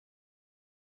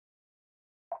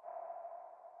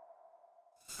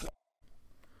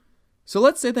So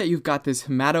let's say that you've got this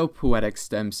hematopoietic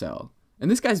stem cell,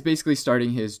 and this guy's basically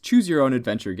starting his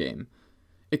choose-your-own-adventure game.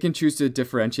 It can choose to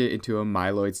differentiate into a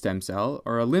myeloid stem cell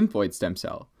or a lymphoid stem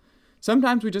cell.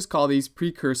 Sometimes we just call these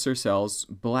precursor cells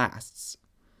blasts.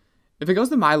 If it goes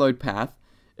the myeloid path,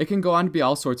 it can go on to be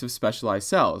all sorts of specialized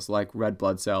cells like red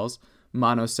blood cells,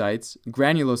 monocytes,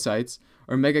 granulocytes,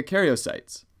 or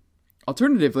megakaryocytes.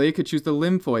 Alternatively, it could choose the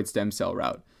lymphoid stem cell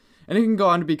route, and it can go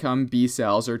on to become B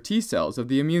cells or T cells of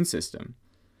the immune system.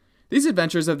 These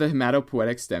adventures of the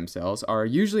hematopoietic stem cells are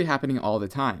usually happening all the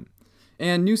time,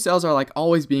 and new cells are like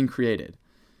always being created.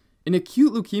 In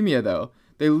acute leukemia, though,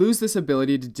 they lose this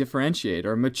ability to differentiate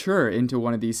or mature into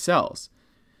one of these cells.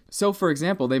 So, for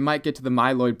example, they might get to the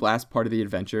myeloid blast part of the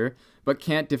adventure, but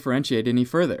can't differentiate any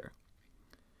further.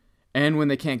 And when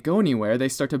they can't go anywhere, they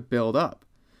start to build up.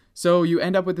 So you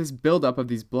end up with this buildup of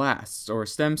these blasts, or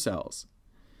stem cells.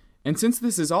 And since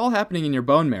this is all happening in your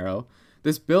bone marrow,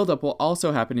 this buildup will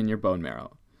also happen in your bone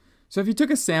marrow. So if you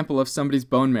took a sample of somebody's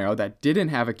bone marrow that didn't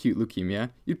have acute leukemia,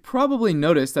 you'd probably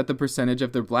notice that the percentage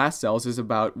of their blast cells is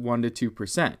about 1 to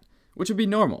 2%, which would be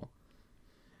normal.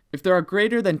 If there are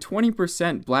greater than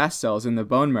 20% blast cells in the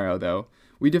bone marrow, though,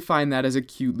 we define that as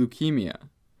acute leukemia.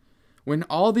 When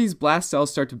all these blast cells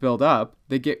start to build up,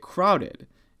 they get crowded,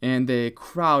 and they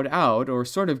crowd out or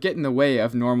sort of get in the way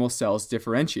of normal cells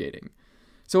differentiating.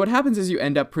 So what happens is you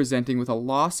end up presenting with a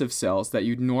loss of cells that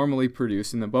you'd normally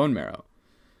produce in the bone marrow.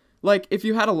 Like if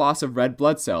you had a loss of red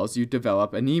blood cells, you'd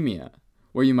develop anemia,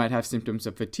 where you might have symptoms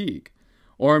of fatigue.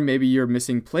 Or maybe you're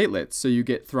missing platelets, so you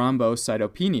get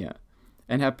thrombocytopenia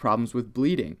and have problems with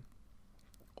bleeding.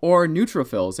 Or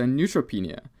neutrophils and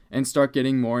neutropenia and start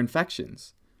getting more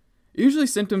infections. Usually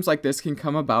symptoms like this can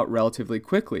come about relatively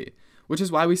quickly, which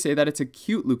is why we say that it's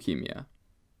acute leukemia.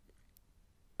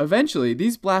 Eventually,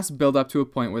 these blasts build up to a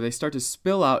point where they start to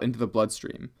spill out into the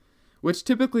bloodstream, which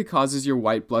typically causes your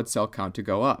white blood cell count to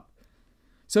go up.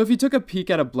 So if you took a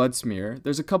peek at a blood smear,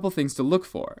 there's a couple things to look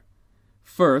for.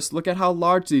 First, look at how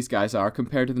large these guys are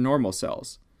compared to the normal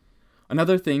cells.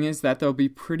 Another thing is that they'll be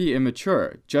pretty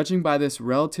immature, judging by this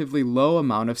relatively low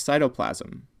amount of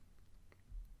cytoplasm.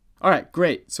 Alright,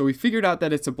 great, so we figured out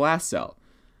that it's a blast cell.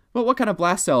 But what kind of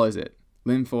blast cell is it?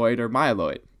 Lymphoid or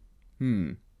myeloid?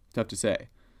 Tough to say.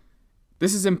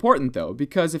 This is important though,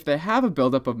 because if they have a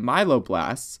buildup of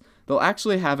myeloblasts, they'll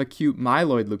actually have acute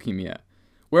myeloid leukemia.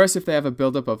 Whereas if they have a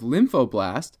buildup of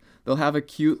lymphoblast, they'll have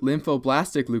acute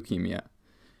lymphoblastic leukemia.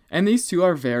 And these two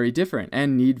are very different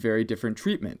and need very different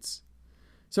treatments.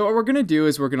 So what we're going to do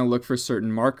is we're going to look for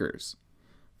certain markers.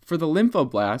 For the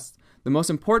lymphoblast, the most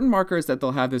important marker is that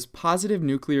they'll have this positive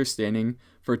nuclear staining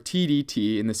for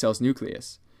TDT in the cell's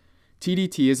nucleus.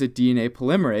 TDT is a DNA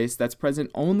polymerase that's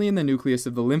present only in the nucleus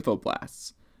of the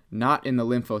lymphoblasts, not in the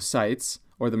lymphocytes,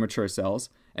 or the mature cells,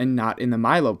 and not in the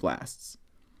myeloblasts.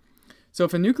 So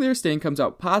if a nuclear stain comes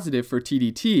out positive for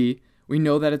TDT, we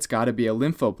know that it's got to be a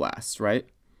lymphoblast, right?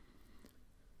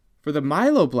 For the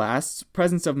myeloblasts,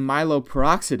 presence of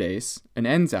Peroxidase, an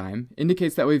enzyme,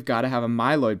 indicates that we've got to have a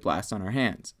myeloid blast on our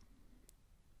hands.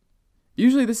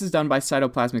 Usually this is done by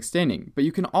cytoplasmic staining, but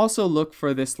you can also look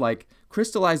for this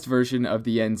crystallized version of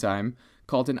the enzyme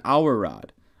called an Auer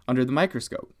rod under the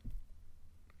microscope.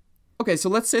 Okay, so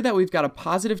let's say that we've got a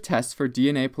positive test for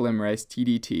DNA polymerase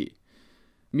TDT,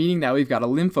 meaning that we've got a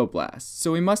lymphoblast,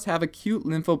 so we must have acute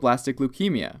lymphoblastic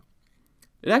leukemia.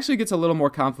 It actually gets a little more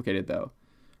complicated though.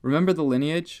 Remember the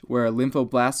lineage, where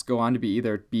lymphoblasts go on to be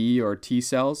either B or T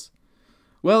cells?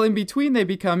 Well, in between they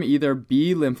become either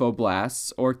B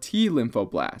lymphoblasts or T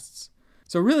lymphoblasts.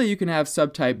 So really you can have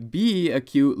subtype B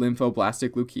acute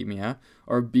lymphoblastic leukemia,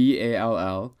 or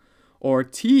BALL, or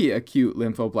T acute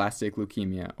lymphoblastic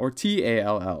leukemia, or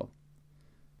TALL.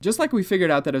 Just like we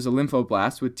figured out that as a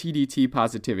lymphoblast with TDT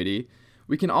positivity,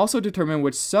 we can also determine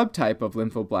which subtype of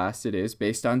lymphoblast it is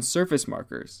based on surface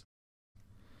markers.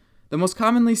 The most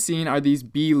commonly seen are these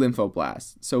B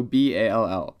lymphoblasts, so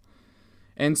BALL.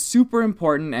 And super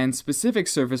important and specific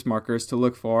surface markers to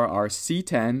look for are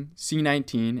C10,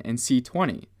 C19, and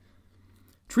C20.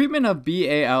 Treatment of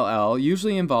BALL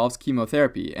usually involves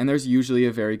chemotherapy, and there's usually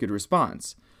a very good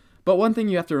response. But one thing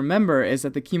you have to remember is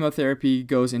that the chemotherapy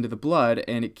goes into the blood,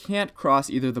 and it can't cross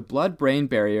either the blood-brain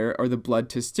barrier or the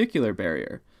blood-testicular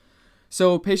barrier.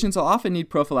 So patients will often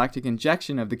need prophylactic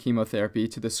injection of the chemotherapy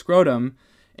to the scrotum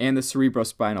and the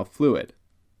cerebrospinal fluid.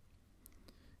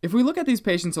 If we look at these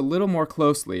patients a little more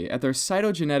closely at their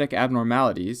cytogenetic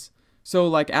abnormalities, so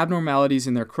like abnormalities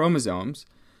in their chromosomes,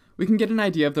 we can get an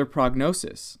idea of their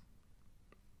prognosis.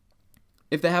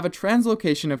 If they have a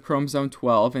translocation of chromosome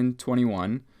 12 and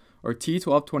 21, or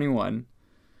T1221,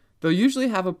 they'll usually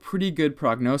have a pretty good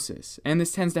prognosis, and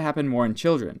this tends to happen more in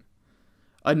children.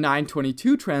 A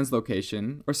 922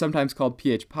 translocation, or sometimes called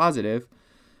Ph positive,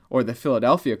 or the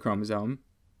Philadelphia chromosome,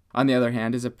 on the other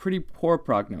hand, is a pretty poor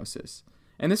prognosis,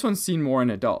 and this one's seen more in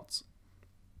adults.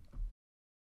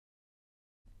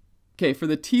 Okay, for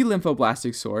the T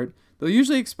lymphoblastic sort, they'll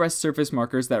usually express surface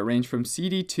markers that range from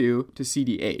CD2 to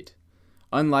CD8.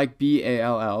 Unlike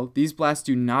BALL, these blasts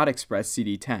do not express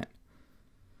CD10.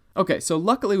 Okay, so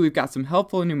luckily we've got some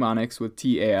helpful mnemonics with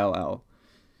TALL.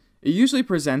 It usually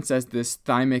presents as this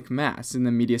thymic mass in the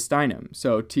mediastinum,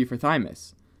 so T for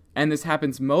thymus, and this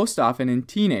happens most often in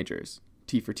teenagers,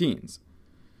 T for teens.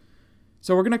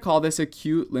 So we're going to call this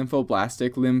acute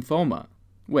lymphoblastic lymphoma.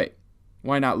 Wait,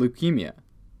 why not leukemia?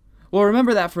 Well,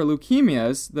 remember that for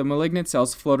leukemias, the malignant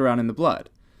cells float around in the blood,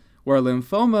 where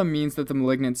lymphoma means that the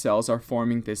malignant cells are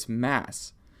forming this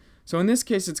mass. So in this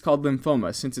case, it's called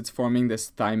lymphoma since it's forming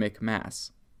this thymic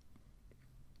mass.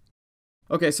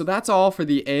 Okay, so that's all for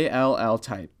the ALL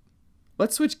type.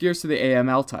 Let's switch gears to the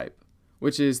AML type,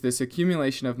 which is this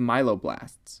accumulation of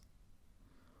myeloblasts.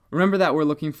 Remember that we're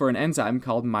looking for an enzyme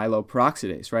called Milo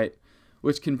peroxidase, right?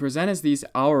 Which can present as these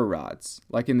hour rods,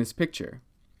 like in this picture.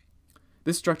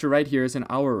 This structure right here is an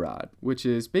hour rod, which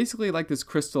is basically like this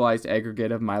crystallized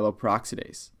aggregate of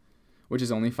myeloperoxidase, which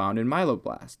is only found in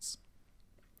myeloblasts.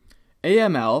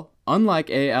 AML, unlike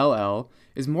ALL,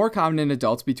 is more common in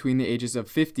adults between the ages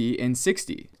of 50 and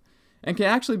 60, and can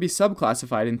actually be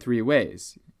subclassified in three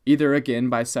ways, either again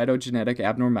by cytogenetic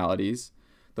abnormalities,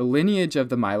 the lineage of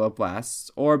the myeloblasts,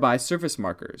 or by surface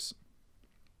markers.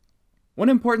 One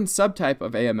important subtype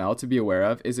of AML to be aware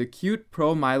of is acute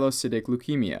promyelocytic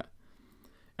leukemia,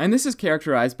 and this is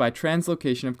characterized by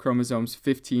translocation of chromosomes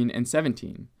 15 and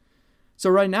 17.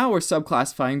 So right now we're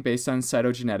subclassifying based on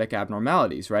cytogenetic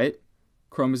abnormalities, right?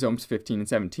 Chromosomes 15 and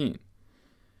 17.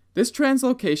 This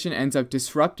translocation ends up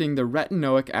disrupting the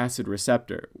retinoic acid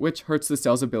receptor, which hurts the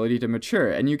cell's ability to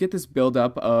mature, and you get this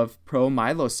buildup of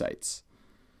promyelocytes.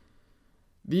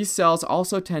 These cells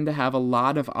also tend to have a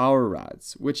lot of hour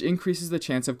rods, which increases the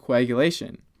chance of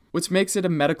coagulation, which makes it a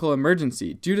medical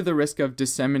emergency due to the risk of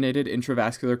disseminated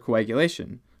intravascular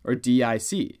coagulation, or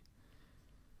DIC.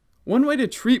 One way to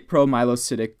treat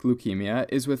promyelocytic leukemia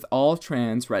is with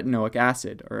all-trans retinoic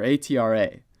acid, or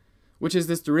ATRA, which is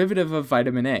this derivative of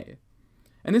vitamin A.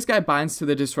 And this guy binds to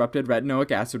the disrupted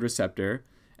retinoic acid receptor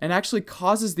and actually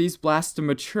causes these blasts to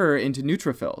mature into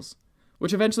neutrophils,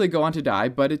 which eventually go on to die,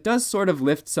 but it does sort of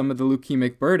lift some of the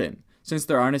leukemic burden, since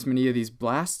there aren't as many of these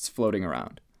blasts floating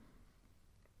around.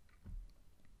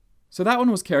 So that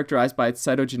one was characterized by its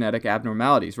cytogenetic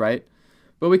abnormalities, right?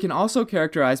 But we can also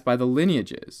characterize by the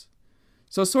lineages.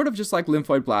 So sort of just like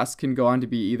lymphoid blasts can go on to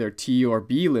be either T or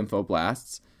B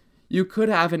lymphoblasts, you could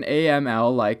have an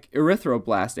AML like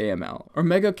erythroblast AML, or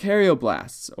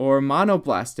megakaryoblast, or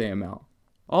monoblast AML,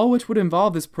 all which would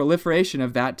involve this proliferation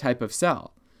of that type of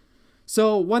cell.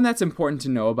 So one that's important to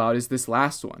know about is this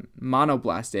last one,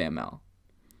 monoblast AML,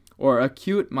 or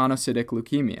acute monocytic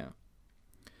leukemia.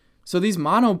 So these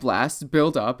monoblasts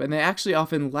build up and they actually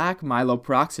often lack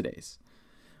myeloperoxidase.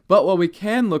 But what we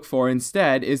can look for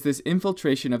instead is this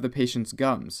infiltration of the patient's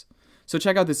gums. So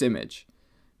check out this image.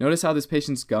 Notice how this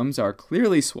patient's gums are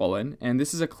clearly swollen, and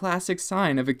this is a classic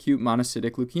sign of acute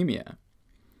monocytic leukemia.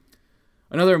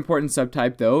 Another important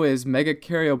subtype, though, is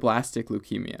megakaryoblast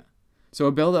leukemia, so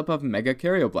a buildup of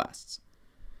megakaryoblast.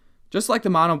 Just like the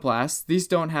monoblasts, these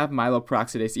don't have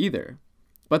myeloperoxidase either,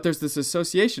 but there's this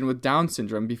association with Down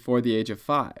syndrome before the age of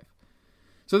 5.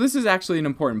 So this is actually an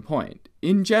important point.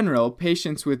 In general,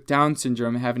 patients with Down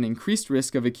syndrome have an increased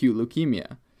risk of acute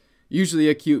leukemia, usually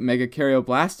acute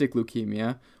megakaryoblast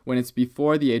leukemia when it's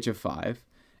before the age of 5,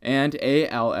 and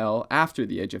ALL after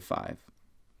the age of 5.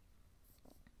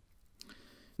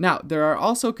 Now, there are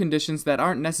also conditions that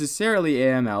aren't necessarily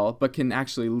AML, but can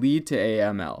actually lead to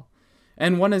AML,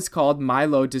 and one is called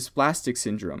Myelodysplastic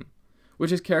syndrome,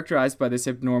 which is characterized by this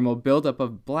abnormal buildup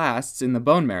of blasts in the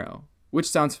bone marrow, which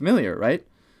sounds familiar, right?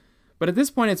 But at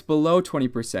this point it's below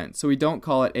 20%, so we don't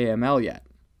call it AML yet.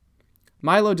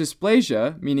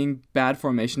 Myelodysplasia, meaning bad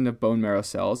formation of bone marrow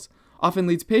cells, often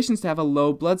leads patients to have a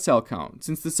low blood cell count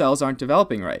since the cells aren't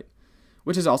developing right,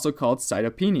 which is also called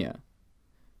cytopenia.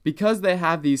 Because they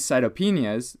have these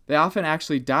cytopenias, they often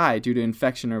actually die due to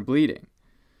infection or bleeding.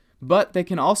 But they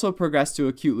can also progress to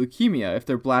acute leukemia if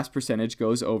their blast percentage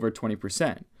goes over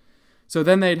 20%. So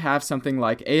then they'd have something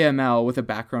like AML with a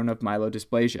background of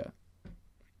myelodysplasia.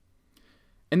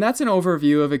 And that's an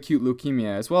overview of acute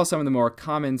leukemia, as well as some of the more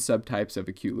common subtypes of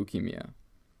acute leukemia.